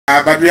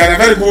But we are a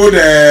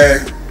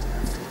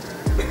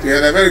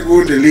very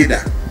good,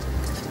 leader.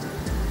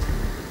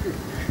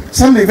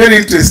 Something very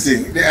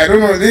interesting. I don't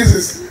know. This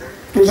is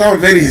to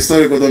sound very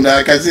historical.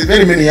 I can see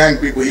very many young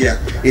people here,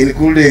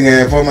 including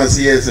former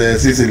CS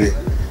Sicily.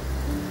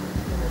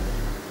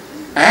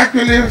 I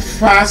actually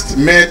first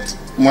met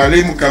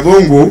Mwalimu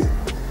Kadhungu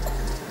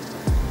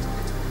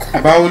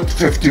about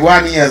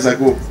 51 years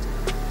ago.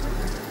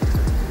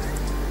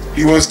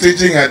 He was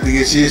teaching at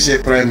the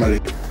Geshishe Primary.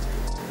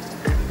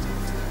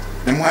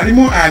 And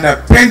Mwalimu had a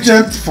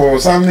penchant for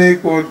something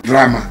called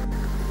drama.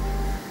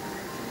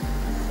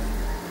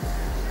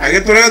 I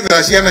get to read the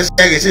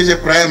Geshishe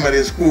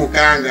Primary School,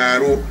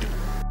 Kangaroo,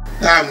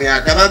 Tam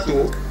ya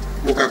Kadatu,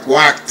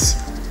 Bukakuact.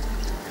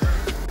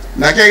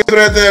 Na get to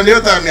read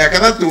the Tam ya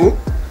Kadatu,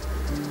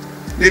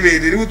 the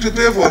route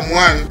to from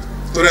 1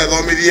 to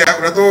the media,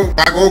 Rato,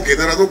 Bago,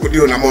 Kedato,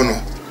 Kudio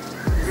Namono.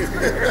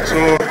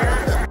 So,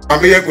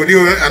 Amia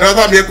Kudio,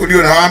 another Mia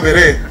Kudio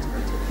Nambere,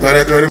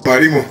 Paratori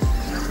Parimo.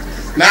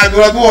 Now,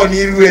 do I go on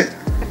your way?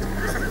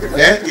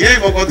 Yeah,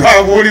 but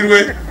how holy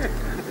way?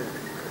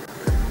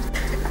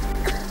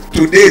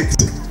 To date,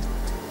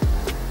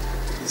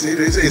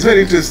 it's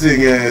very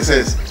interesting.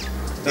 Says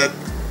that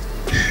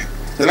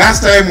the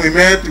last time we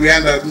met, we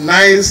had a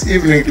nice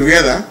evening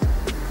together.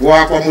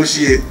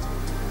 Wakwamushie.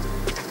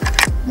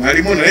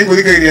 Mwalimu na nengo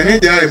dikairia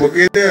nje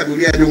bokete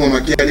adulia dungo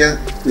makialia.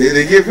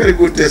 They gave very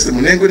good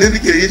testimony. Nengo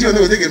dikairia hicho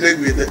ndio dike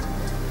mbegwite.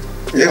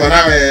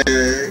 Wanawe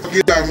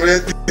kita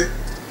mlete.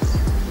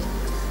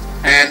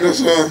 And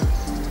also,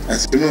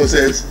 as you know,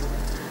 says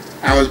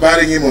I was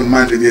burying him on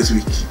Monday this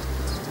week.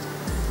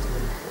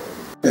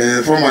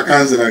 Former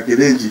councillor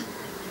Kilenji.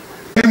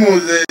 He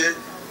was,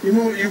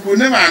 you could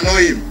never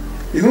annoy him.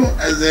 You know,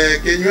 as the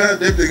Kenya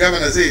deputy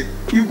governor said,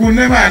 you could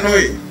never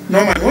annoy him.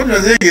 No man, what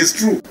you're saying is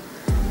true.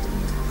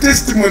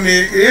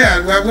 Testimony, yeah,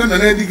 we are going to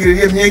let you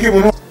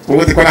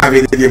what they call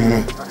a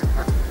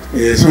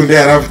soon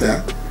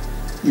thereafter,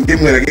 you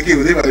came with a gig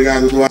with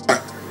everybody to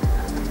work.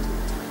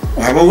 I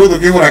have to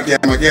give a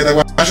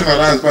National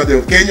Alliance Party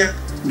of Kenya,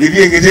 give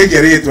you a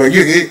rate to a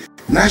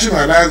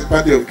National Alliance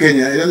Party of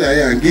Kenya,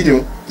 and give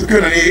you to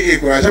give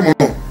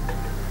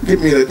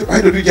me that.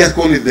 Why don't you just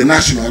call it the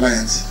National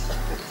Alliance?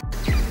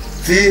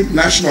 The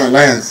National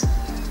Alliance,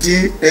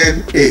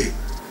 TNA.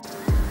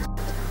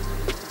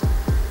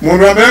 Among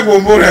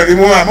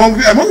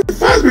the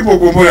first people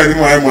who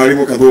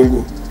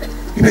Kadhungu.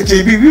 In the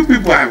JB, you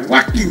people are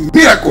working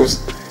miracles.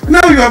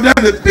 Now you have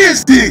done the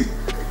best thing.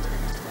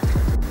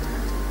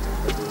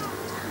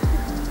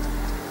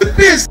 The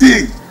best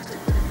thing.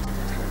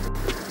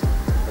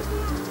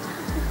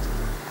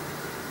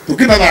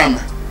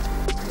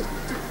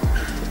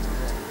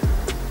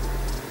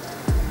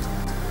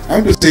 I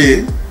want to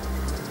say,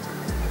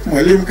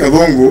 Mwalimu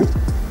Kadhungu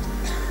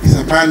is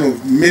a man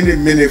of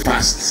many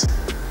fasts.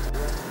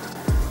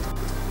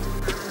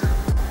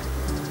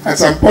 At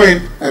some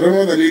point, I don't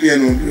know the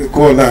Lillian would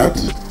call that,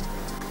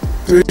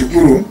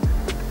 Guru,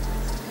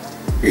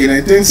 in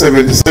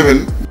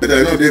 1977, but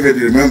I know David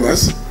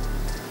remembers,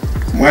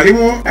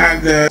 Mwalimu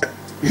and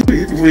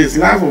with his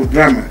love of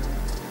drama,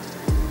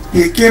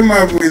 he came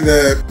up with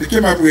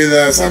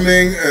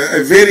something,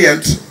 a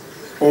variant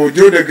of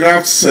Joe de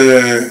Graaf's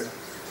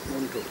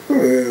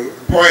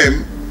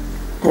poem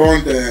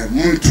called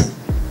Muturi.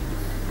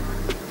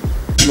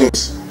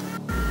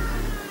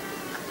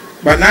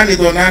 But nani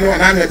to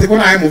nani ati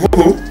kuna haimu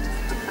vuku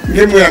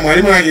ngemu ya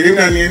mwalimu na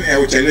ngilimu ni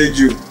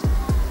challenge you.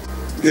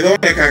 Kidole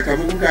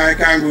kakabuku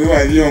kangu yo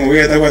aliyo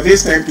ngweta kwa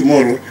this time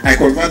tomorrow I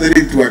converted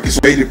it to a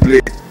Kiswahili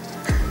play.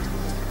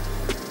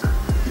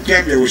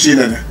 Kiambia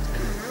ushinda na.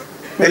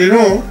 But you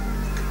know,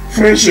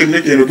 friendship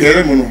ni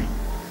kelokele muno.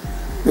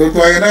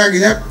 To ayana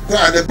ginya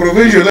at the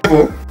provincial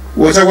level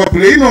was a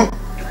play no.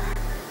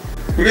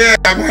 Play ya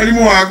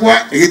mwalimu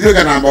akwa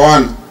ikitoka number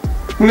 1.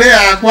 Play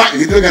ya akwa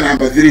ikitoka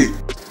number 3.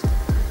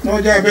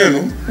 No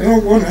jabeno,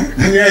 no gona.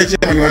 Nani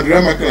chairman wa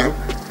drama club.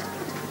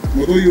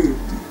 Muturi.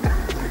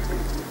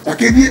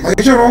 Akidi,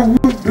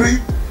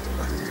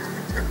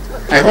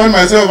 I found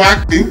myself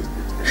acting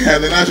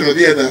at the National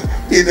Theatre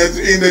in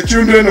the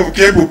Children of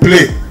Kebu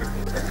play.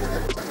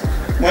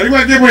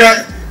 Mwalimu Kebu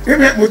ya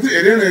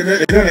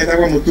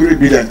Muturi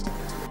bidan.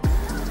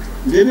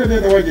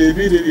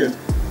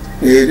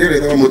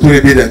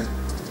 Muturi bidan.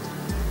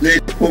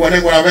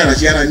 Wanengo la vena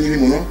chiana nyini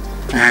muno.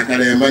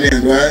 Akalemba ni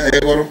ndwa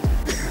egoro.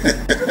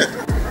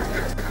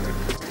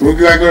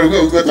 Ukiwa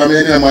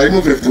tameni na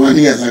mwalimu 51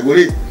 years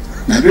aguri.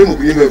 Na ndio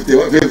mkunyimba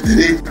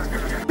 53.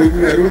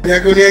 Ukiwa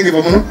yako ni yengi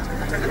pamono.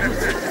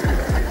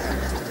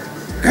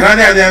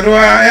 Karani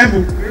aliandua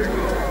embu.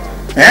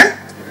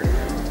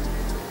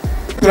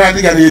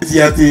 Turandika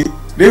ni ati.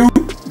 Leo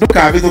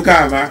doka vitu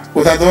kava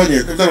utadonye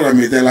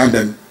tutaramite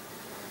London.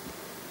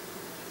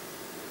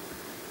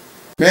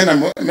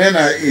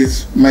 Mena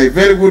is my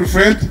very good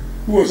friend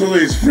who was also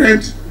his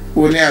friend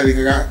who ni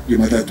alikaka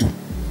Jumatatu.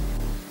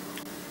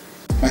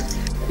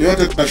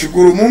 Yote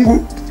tunashukuru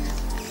Mungu.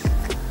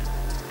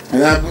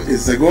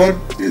 It's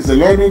the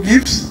Lord who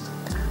gives,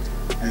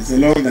 it's the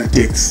Lord that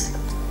takes.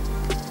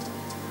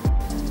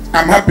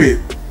 I'm happy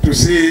to to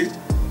see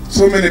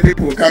so many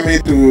people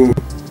coming to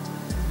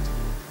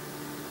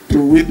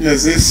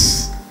witness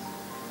this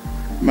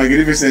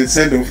magnificent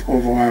send-off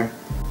of our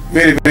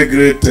very, very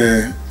great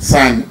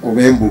son of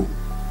Embu.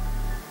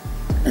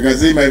 I can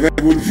see my very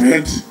good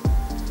friend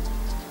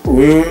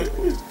who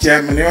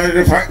chairman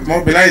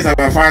mobilize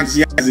our fans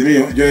here as me,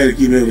 Joel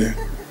Kibele.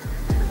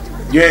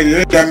 Joel, you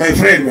are my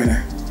friend,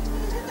 man.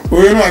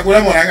 Who you know, I could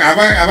have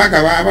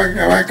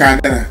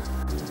Canada.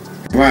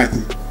 What?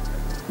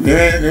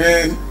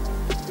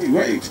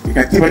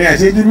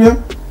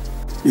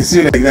 It's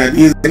still like that.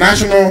 He's the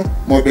national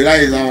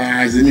mobilizer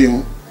as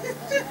me.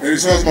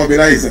 Resource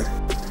mobilizer.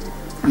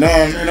 No.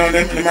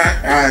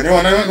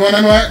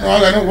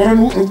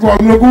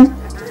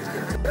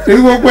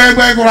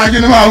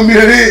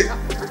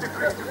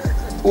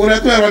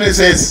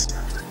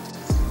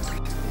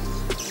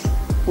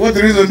 What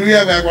reason do we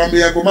have a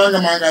manga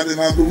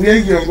to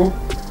we go?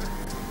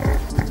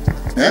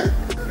 Eh?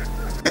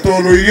 I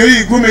told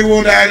you go me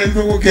go down and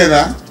go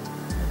together.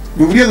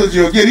 You get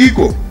to get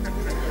equal.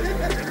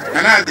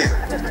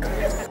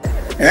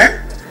 Eh?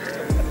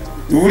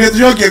 You will let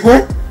you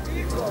go?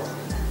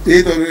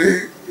 You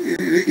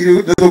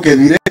don't get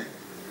it.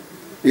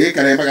 You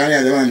can't ever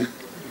get the one.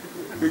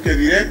 You can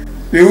get it.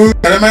 You will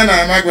tell a man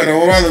I'm going to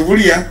over the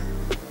Wulia,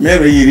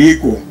 Mary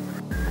Rico.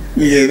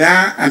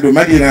 Nieda and the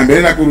Madina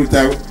Bella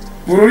Kuruta.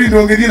 Puri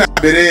don't get in a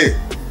bere.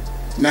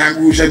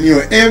 Nangusha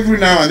knew every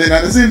now and then.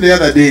 I said the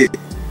other day.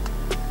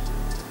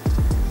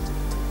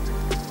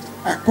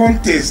 A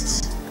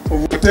contest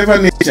of whatever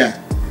nature.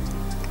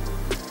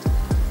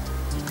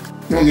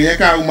 No, you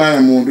can't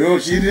man.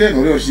 She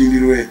didn't know she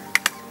did.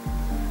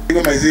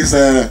 My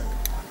sister,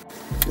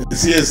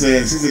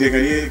 sister,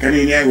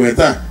 Canadian with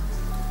her.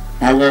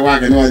 I will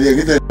walk and I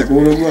get the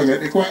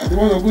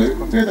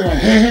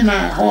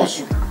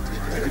horse.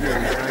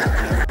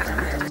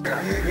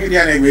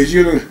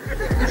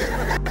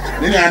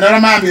 Then another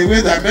man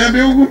with a baby.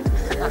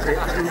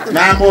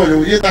 Now, boy,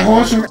 you get a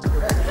horse.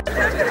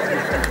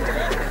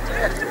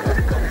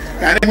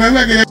 And when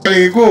we can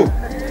go,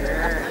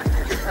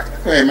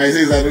 my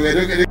sister,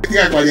 you take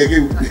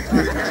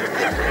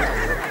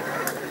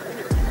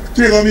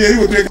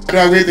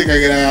a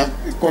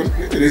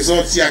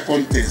results here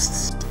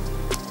contest.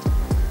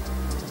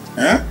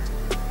 Huh?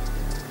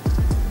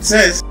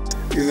 Says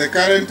is the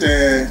current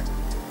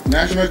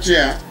national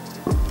chair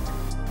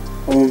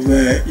of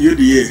the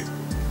UDA.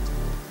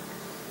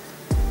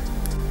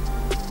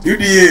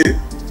 UDA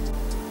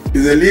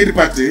is the lead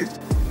party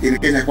in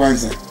Kenya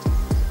Kwanza.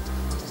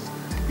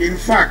 In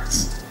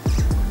fact,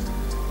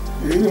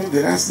 you know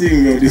the last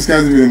thing we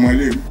discussed with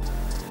Mwalimu,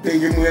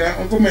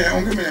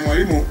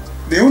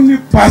 the only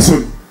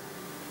person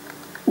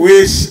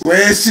which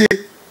where she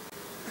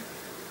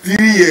 3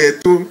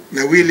 years to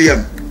the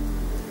William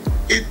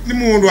it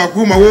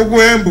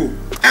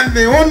and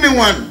the only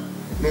one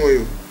no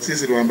you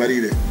since that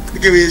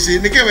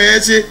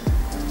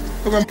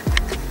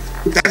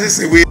is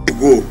the way to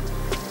go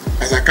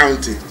as a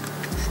county.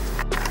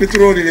 It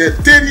only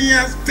 10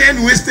 years,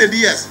 10 wasted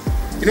years.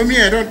 You know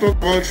me, I don't talk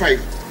about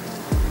 5.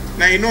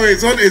 Now you know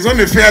it's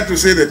only fair to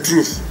say the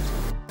truth.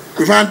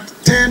 We've had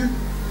 10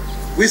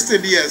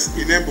 wasted years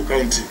in Embu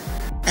County.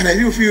 And I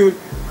do feel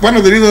one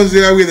of the reasons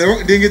they are with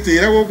the didn't get to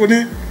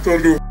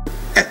do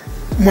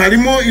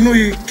Marimo, you know,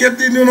 you kept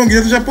it, you know,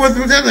 get to support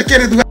the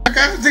carry to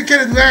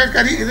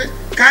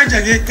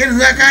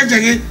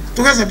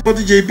support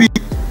the JP.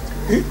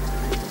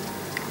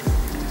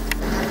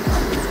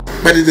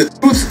 But the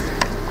truth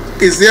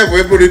is there for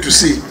everybody to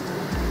see.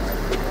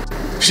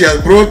 She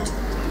has brought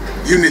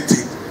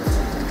unity.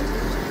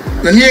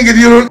 Na niye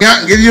ngediro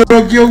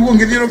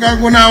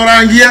kakuna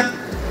orangia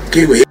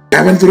kiwe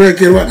habanture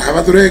kirwa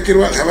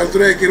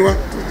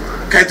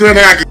kaitwa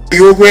na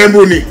kiyo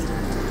Embuni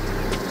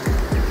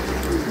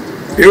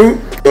eu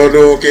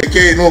dodo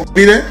keke no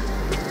bile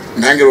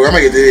nangero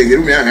kama gete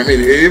ngiru mya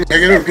ngamiri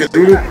ngero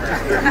keturu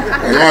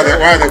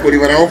wada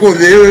kulibana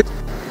okonde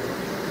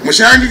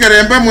Mushangi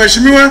Karemba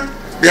mheshimiwa,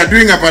 they are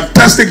doing a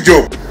fantastic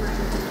job.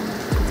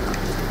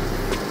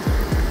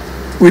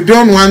 We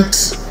don't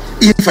want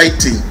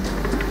infighting.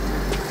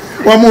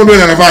 Wamundo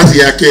na nafasi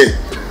yake.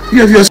 You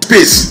have your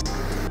space.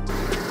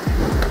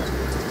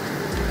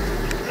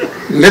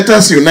 Let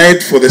us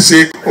unite for the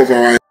sake of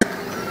our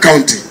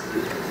county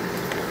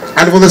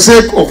and for the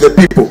sake of the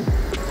people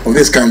of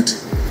this county.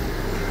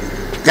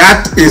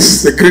 That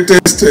is the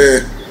greatest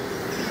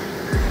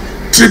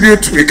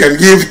tribute we can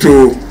give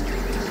to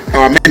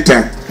our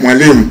mentor,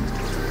 Mwalimu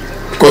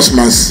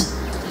Cosmas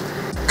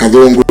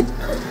Kadongo.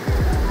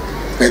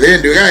 By the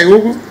end, the guy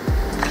who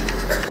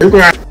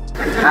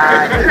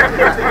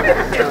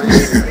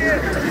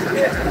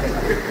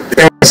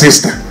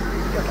sister.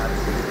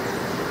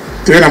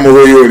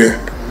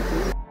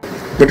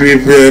 But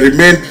we've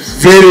remained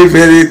very,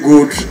 very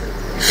good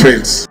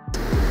friends.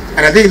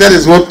 And I think that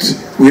is what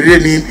we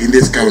really need in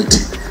this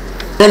county.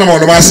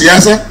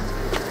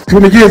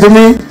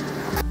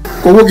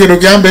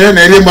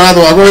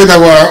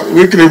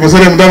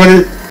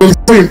 It's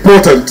so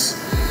important.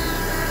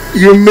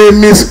 You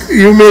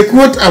may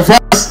quote a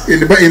verse in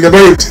the Bible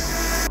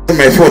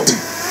my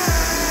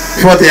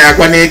 40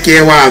 yakwa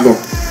neke watho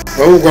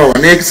ogo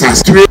next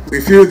straight.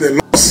 We feel the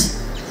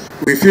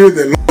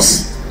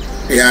loss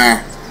ya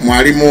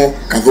mwalimu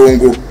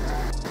Kathungu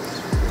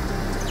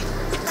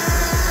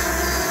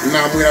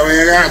na mwira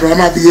wega ndo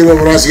mathigirwo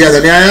burasi ya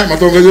Tanzania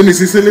matongezo ni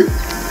Sicily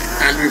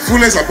and we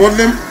fully support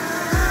them.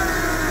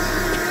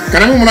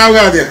 Kana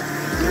mnauga atia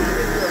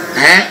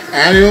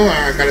ayo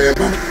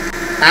akareba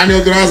ani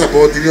odra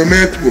support ni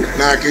omeku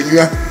na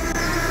Kenya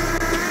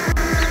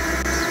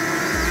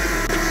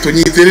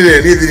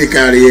tunyitirire ni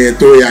thirikari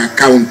yetu ya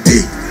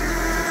county,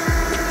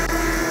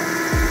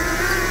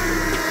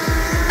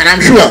 and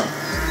I'm sure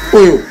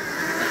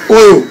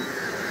oyo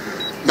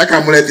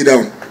ndakamuleti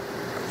down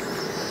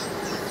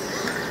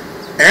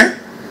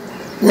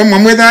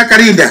Wamweda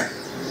Karinda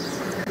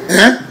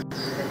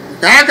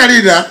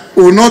Karinda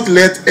will not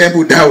let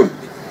Embu down.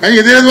 And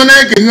you didn't want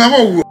to get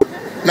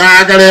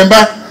na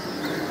Karemba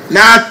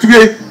na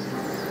Tue.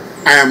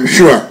 I am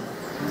sure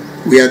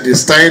we are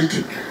destined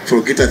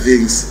for greater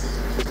things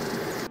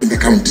in the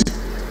county.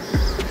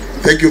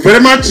 Thank you very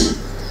much.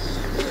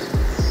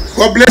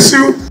 God bless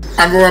you,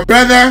 and our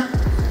brother,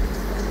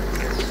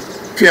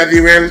 fare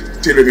thee well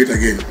till we meet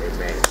again.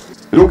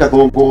 Look at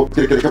Bongo.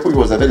 He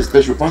was a very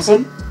special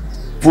person,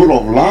 full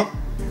of love,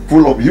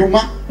 full of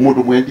humor,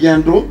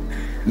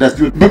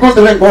 because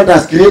when God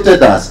has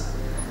created us,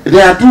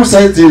 there are two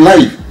sides in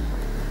life: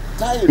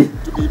 time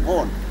to be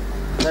born,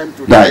 time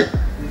to die.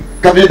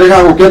 That's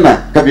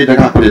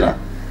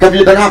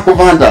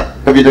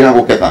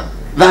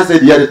the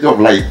reality of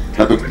life.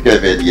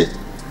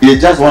 He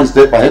is just one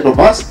step ahead of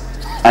us,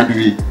 and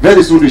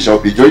very soon we shall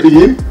be joining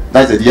him.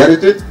 That's the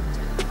reality.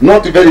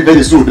 Not very,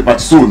 very soon, but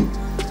soon.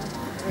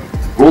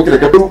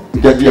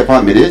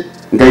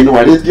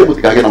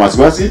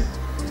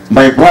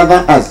 My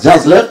brother has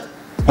just left.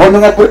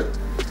 Honorable,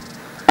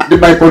 and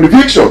my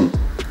conviction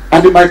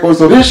and my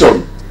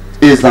consolation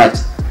is that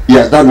he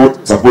has done what he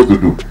was supposed to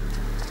do.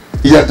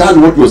 He has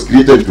done what he was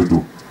created to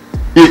do.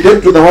 He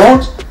came to the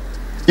world.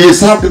 He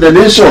served the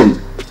nation.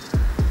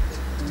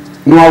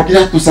 At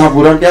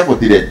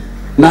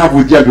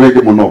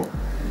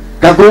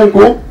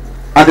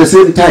the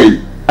same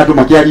time,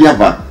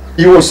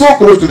 he was so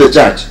close to the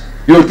church.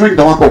 He was doing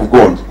the work of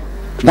God.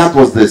 That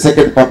was the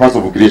second purpose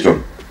of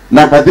creation.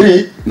 Number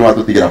 3, no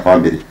atutikira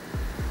family.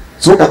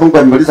 So Kathungu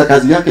amemaliza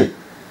kazi yake.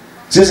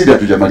 Sisi ndio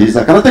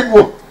hatujamaliza. Kana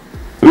tekuo.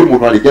 Huyu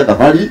mtu alikia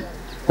tafari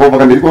kwa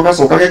makamiliko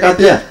kasoka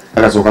katea,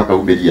 akasoka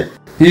kaumelia.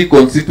 Hii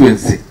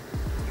constituency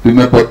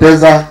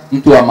tumepoteza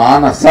mtu wa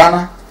maana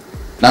sana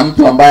na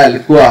mtu ambaye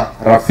alikuwa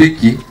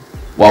rafiki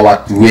wa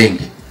watu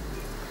wengi.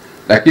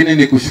 Lakini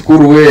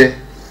nikushukuru we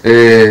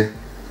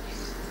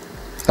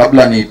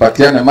kabla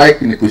nipatiane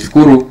mic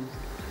nikushukuru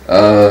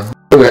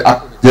wewe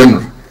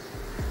General,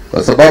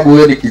 kwa sababu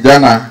wewe ni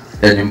kijana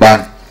ya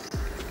nyumbani,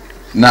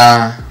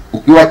 na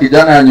ukiwa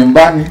kijana ya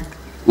nyumbani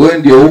wewe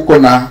ndio uko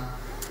na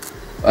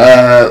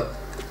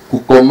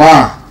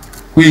kukomaa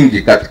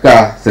kwingi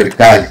katika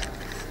serikali,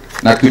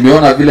 na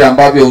tumeona vile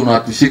ambavyo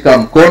unatushika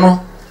mkono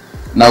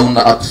na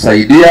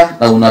unatusaidia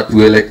na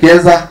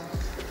unatuelekeza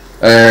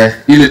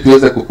ili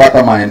tuweze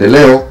kupata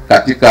maendeleo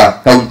katika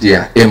kaunti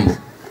ya Embu.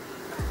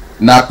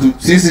 Na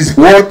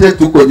sisi wote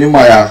tuko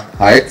nyuma ya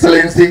Her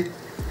Excellency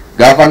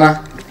Governor,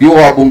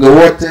 kiwa wabunge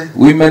wote,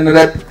 women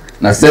rep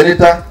na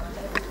senator,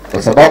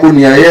 kwa sababu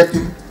nia yetu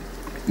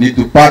ni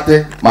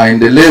tupate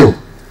maendeleo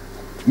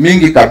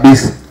mingi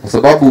kabisa, kwa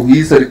sababu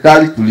hii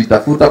serikali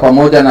tulitafuta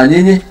pamoja na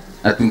nyinyi,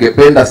 na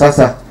tungependa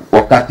sasa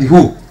wakati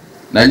huu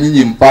na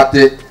nyinyi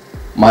mpate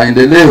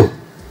maendeleo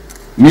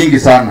mingi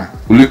sana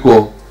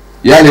kuliko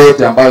yale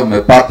yote ambayo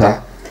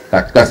umepata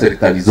katika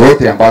serikali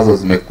zote ambazo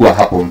zimekuwa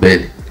hapo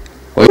mbele.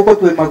 Kwa hiyo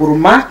tuwe maguru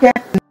make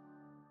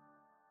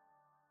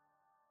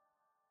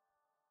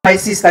my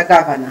sister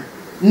governor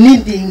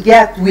nindi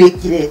ingia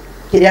tuwekire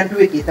kiria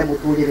nduwekite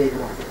muturire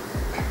rwa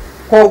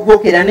koguo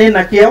kiria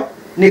nena kio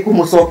ni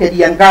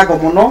kumucokeria ngatho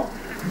muno,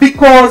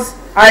 because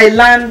I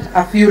learned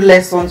a few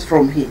lessons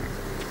from him.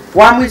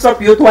 Wa mwiso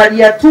pio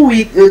twaria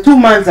 2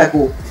 months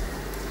ago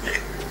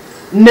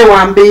ne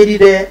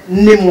wambirire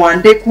ni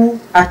mwandiku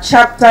a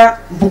chapter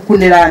mbuku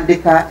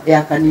nirandika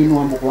ya kanini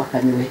wa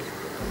mugwakaniwe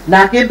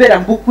na kembera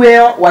mbuku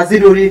eyo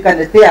waziri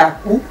urikanete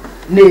yaku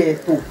ni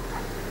etu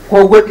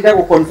koguo tiga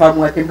go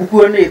confirm ati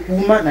mbuku ne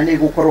kuma na ne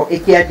gukorwo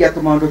ikiadia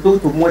tumaundu tu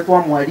tumwe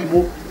twa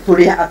mwalimu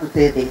turia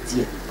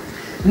atutethetie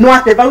no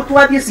ate bau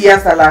twathie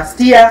siasa last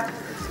year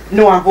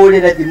no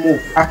ambolera thimu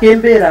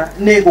akembera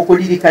ne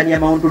gukuririkania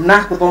maundu na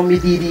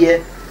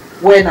kuthomithirie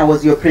when I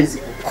was your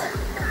principal.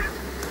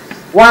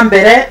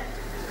 Wambere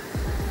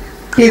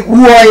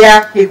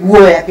kiguoya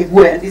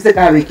ndise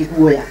kawe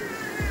kiguoya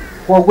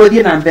koguo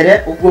thie na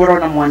mbere ugoro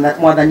na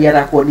mwathani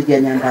arakuonithia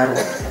Nyandaro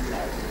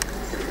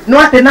no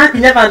ate na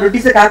kinya vandu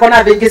ndise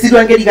kakona vengi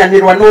sidwa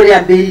ngeriganirwa no ri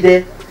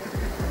ambirire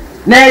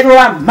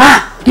nairwa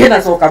ma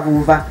kena soka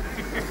vuva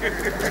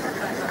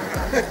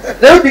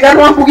leo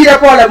tiganwa mbugira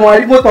pole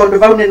mwalimu tondu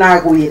vau ni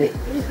nagwire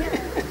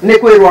ni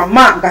kwirwa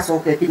ma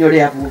ngacoke kinyo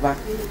ria vuva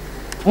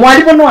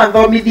mwalimu no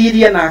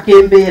athomithirie na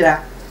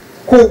akimbira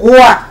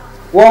kugwa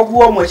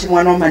woguo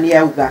mheshimiwa no mani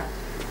auga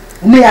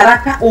ni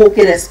haraka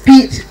ukire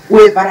speed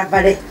we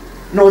barabare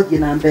no thie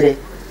na mbere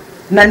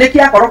na niki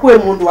akoro kwe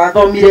mundu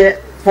athomire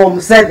form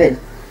 7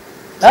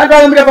 na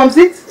athomire form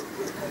 6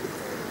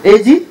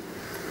 eji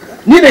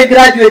ni be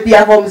graduate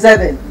ya form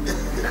 7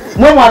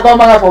 mwe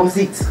mwathomaga form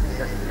 6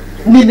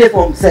 ni ne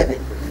form 7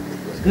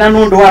 na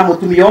nundu wa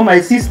mutumio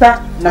my sister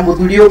na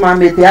muthurio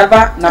mamete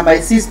ava na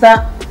my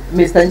sister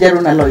Mr.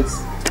 Njeru na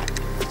Lois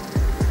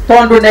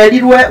tondo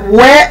nerirwe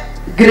we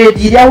grade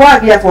iria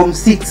wagia form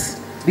 6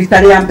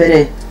 bitari ya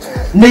mbere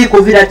ni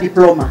kuvira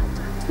diploma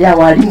ya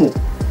walimu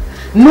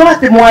no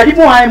ate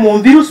mwalimu ae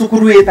mumbiru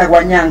sukuru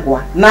etagwa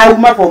Nyangwa na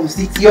uma form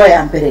 6 yo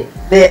ya mbere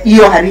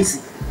iyo harisi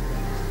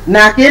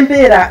na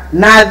kembera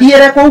na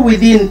thiere ko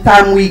within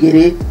term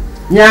igere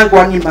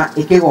Nyangwa ngima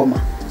ikigoma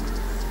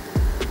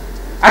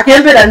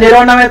akembera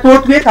nirona we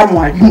tutwika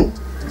mwalimu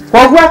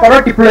koguo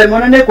akoro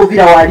diploma ne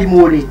kuvira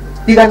walimu ri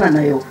tigana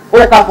nayo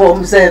oka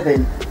form 7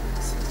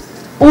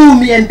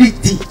 umie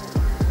nditi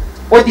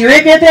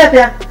othiwekete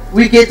atia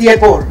wigetie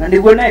ball na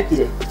niguo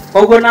nekire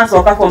koguo na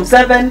soka form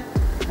 7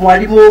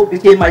 mwalimu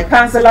became my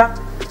counselor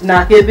na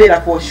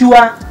akembera for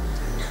sure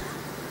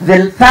the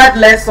third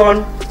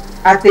lesson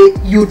at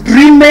you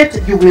dream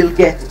it you will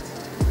get it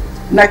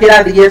na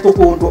kirathi yetu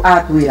kundu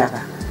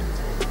atwiraga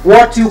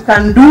what you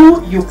can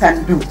do you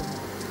can do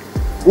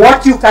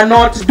what you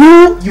cannot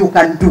do you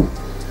can do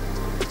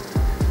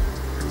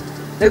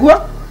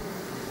niguo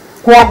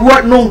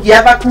koguo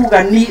nungiava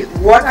kuga ni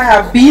what I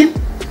have been.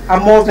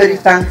 I'm more very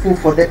thankful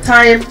for the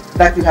time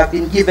that you have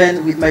been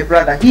given with my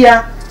brother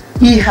here.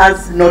 He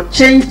has not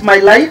changed my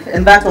life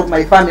and that of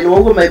my family,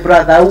 over my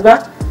brother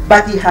Auga,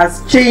 but he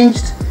has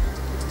changed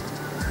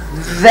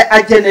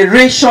a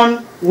generation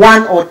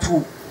 1 or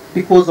 2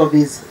 because of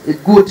his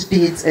good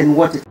deeds and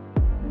what it.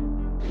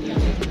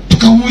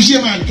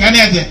 Tukawushia man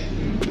kanete.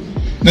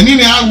 Na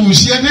nini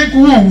awushia ne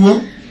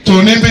kuwo to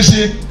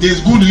nembese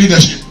there's good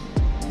leadership.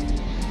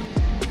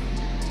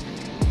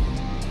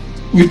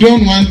 We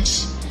don't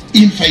want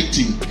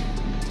infighting.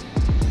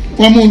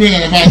 Kwa mundu na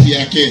nafasi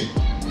yake.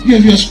 You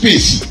have your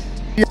space.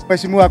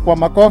 Mheshimiwa kwa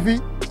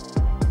makofi.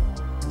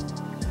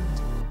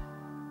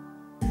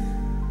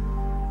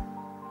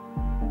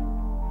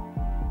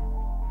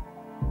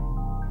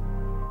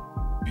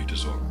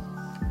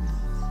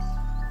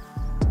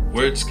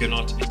 Words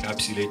cannot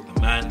encapsulate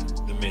the man,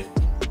 the myth,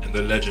 and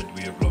the legend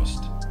we have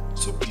lost.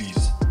 So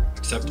please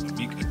accept a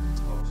meek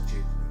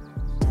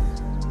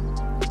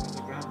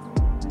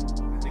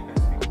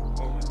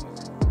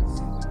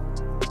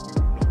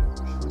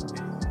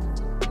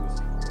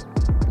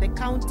the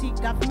county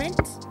government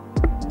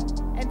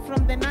and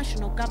from the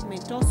national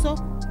government also,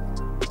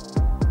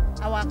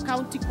 our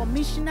county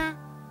commissioner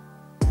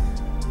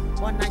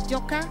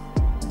Wanajoka,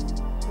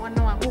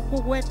 Mwana wa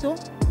Huku Weto,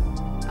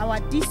 our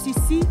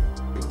DCC.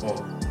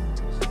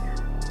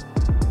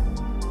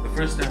 The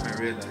first time I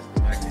realized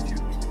the magnitude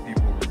of the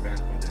people my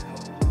grandfather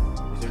helped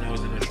was when I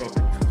was in a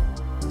shopping mall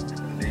and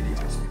a lady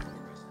asked me for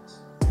presents.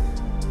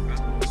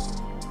 Grandpa was so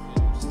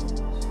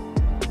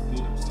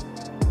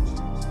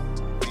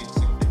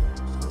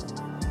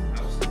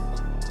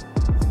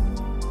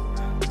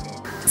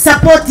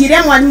support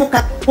ile mwalimu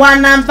kwa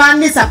namba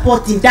ni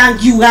support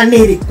ndangi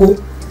uganiriko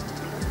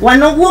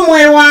wanoguo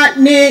mwewa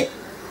ni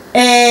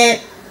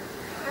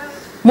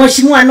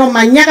Mheshimiwa no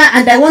manyaga,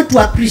 and I want to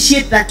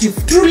appreciate that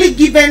you've truly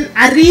given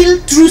a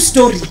real true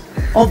story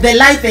of the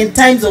life and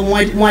times of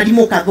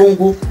Mwalimu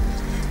Kathongo.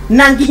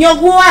 Na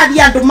nginyoguo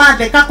ari andu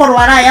matheka korwo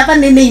araya tha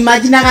nene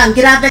imaginaga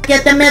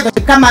ngirathekete metho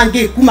kama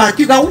ngikuma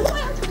akiuga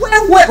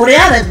wewe uri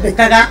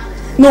arathekaga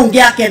no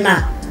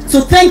ngiakena.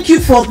 So thank you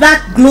for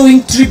that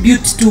glowing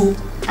tribute to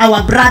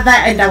our brother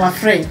and our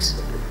friend.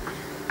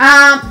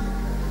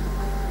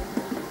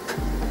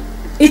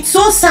 It's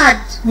so sad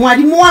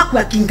mwalimu wako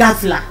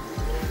akingafla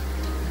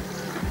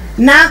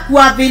na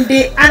kwa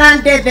vende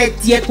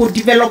arandethetie ku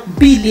develop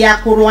bill ya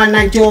kurwa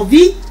na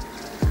njovi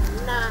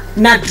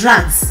na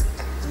drugs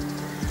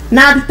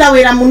na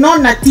arutawira muno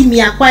na team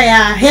yakwa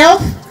ya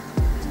health,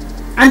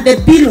 and the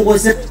bill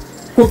was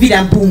covid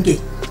mbunge,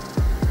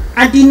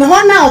 and in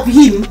honor of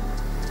him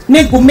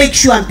nego make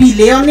sure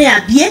bill yo ne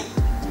abie.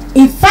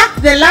 In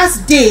fact the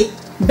last day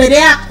mbere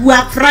ya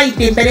kwa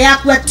Friday, mbere ya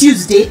kwa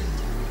Tuesday,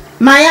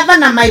 my ava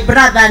na my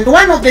brother, and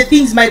one of the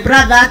things my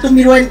brother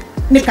atumirwe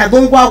ni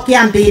Kathongo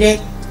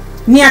okiambire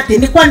ni ati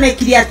ni kwa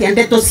nekiri ati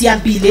ndeto cia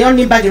bill yo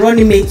ni mbagirwo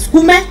ni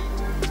meskume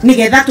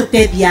nigetha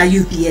tutethia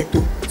youth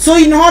yetu. So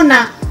in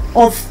honor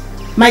of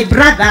my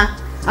brother,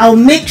 I'll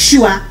make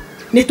sure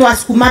ni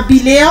twaskuma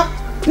bill yo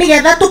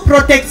nigetha tu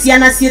protect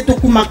ciana cietu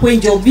kuma kwi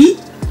njovi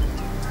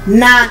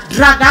na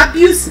drug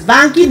abuse,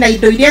 bangi na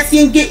indo iria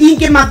ciingi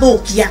ingi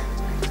mathukia,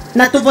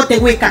 na tuvote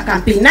gwika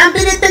campaign. Na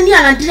mbirite ni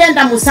ana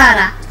ndirenda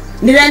musara,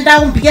 nirenda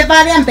umpige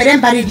baria mbere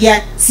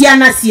mbariria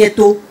ciana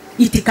cietu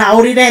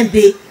itikaurire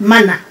nthi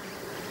mana.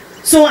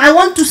 So I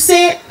want to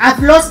say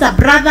I've lost a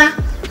brother,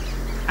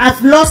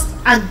 I've lost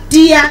a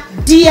dear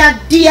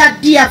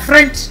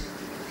friend,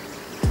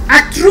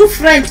 a true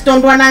friend.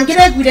 Tondo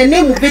anangire gwire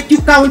ne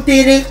muvetu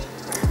county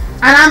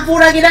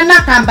aramvuragira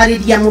na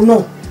kambariria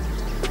muno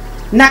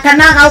na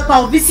kana gauka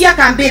ofisi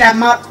akambira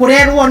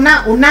kurerwo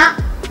na una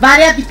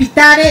baria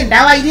thibitari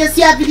ndawa iria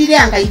ciathirire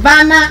anga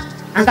ivana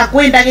anga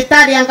kwenda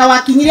gitari anga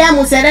wakinyire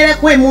mucerere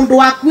kwe mundu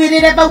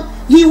wakwirire bau.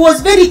 He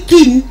was very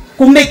keen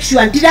to make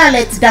sure ndira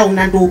let down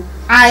Nando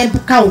Embu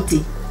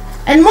County,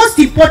 and most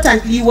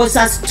importantly he was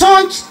a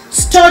staunch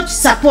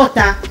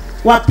supporter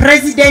wa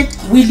President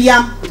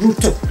William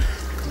Ruto.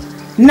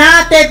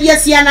 Na tebia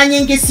ciana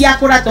nyingi cia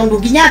kura tondu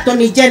nginya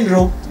Attorney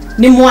General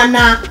ni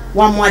mwana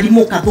wa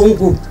Mwalimu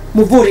Kathungu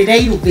muvurire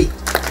irubi.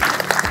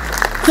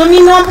 So ni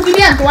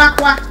nombugiria andu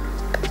akwa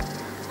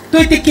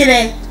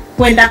twitikire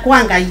kwenda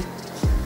kwa Ngai